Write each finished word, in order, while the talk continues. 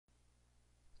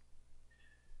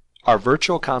Our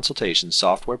virtual consultation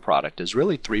software product is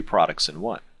really three products in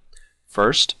one.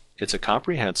 First, it's a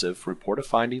comprehensive report of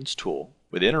findings tool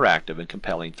with interactive and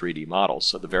compelling 3D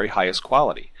models of the very highest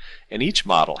quality, and each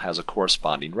model has a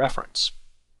corresponding reference.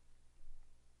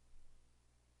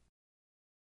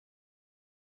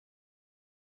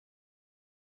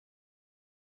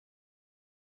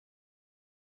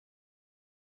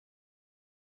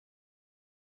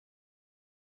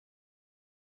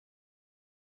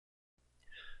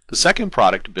 The second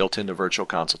product built into virtual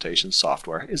consultation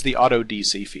software is the Auto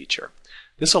DC feature.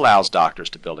 This allows doctors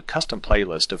to build a custom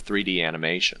playlist of 3D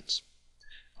animations.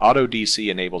 Auto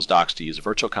DC enables docs to use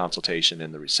virtual consultation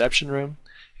in the reception room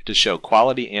to show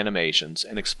quality animations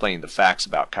and explain the facts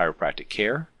about chiropractic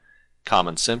care,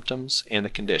 common symptoms, and the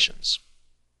conditions.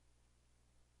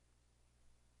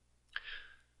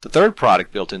 The third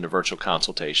product built into virtual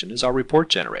consultation is our report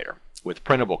generator with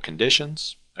printable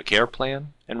conditions, a care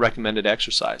plan, and recommended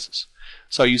exercises.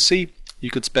 So you see, you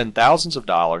could spend thousands of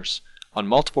dollars on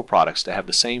multiple products to have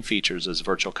the same features as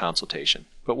virtual consultation,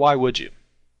 but why would you?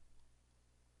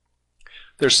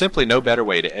 There's simply no better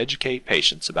way to educate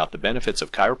patients about the benefits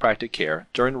of chiropractic care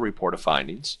during a report of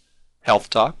findings, health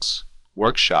talks,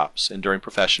 workshops, and during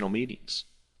professional meetings.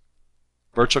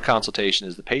 Virtual consultation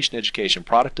is the patient education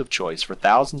product of choice for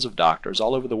thousands of doctors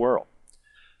all over the world.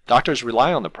 Doctors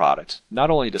rely on the product not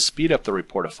only to speed up the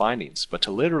report of findings, but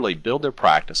to literally build their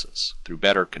practices through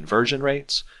better conversion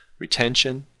rates,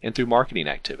 retention, and through marketing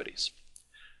activities.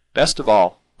 Best of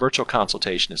all, virtual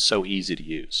consultation is so easy to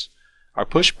use. Our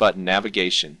push-button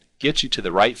navigation gets you to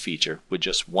the right feature with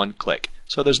just one click,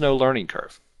 so there's no learning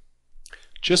curve.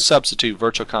 Just substitute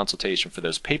virtual consultation for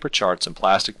those paper charts and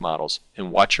plastic models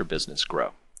and watch your business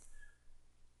grow.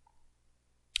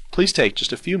 Please take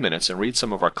just a few minutes and read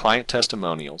some of our client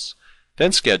testimonials,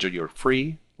 then schedule your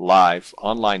free, live,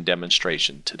 online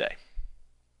demonstration today.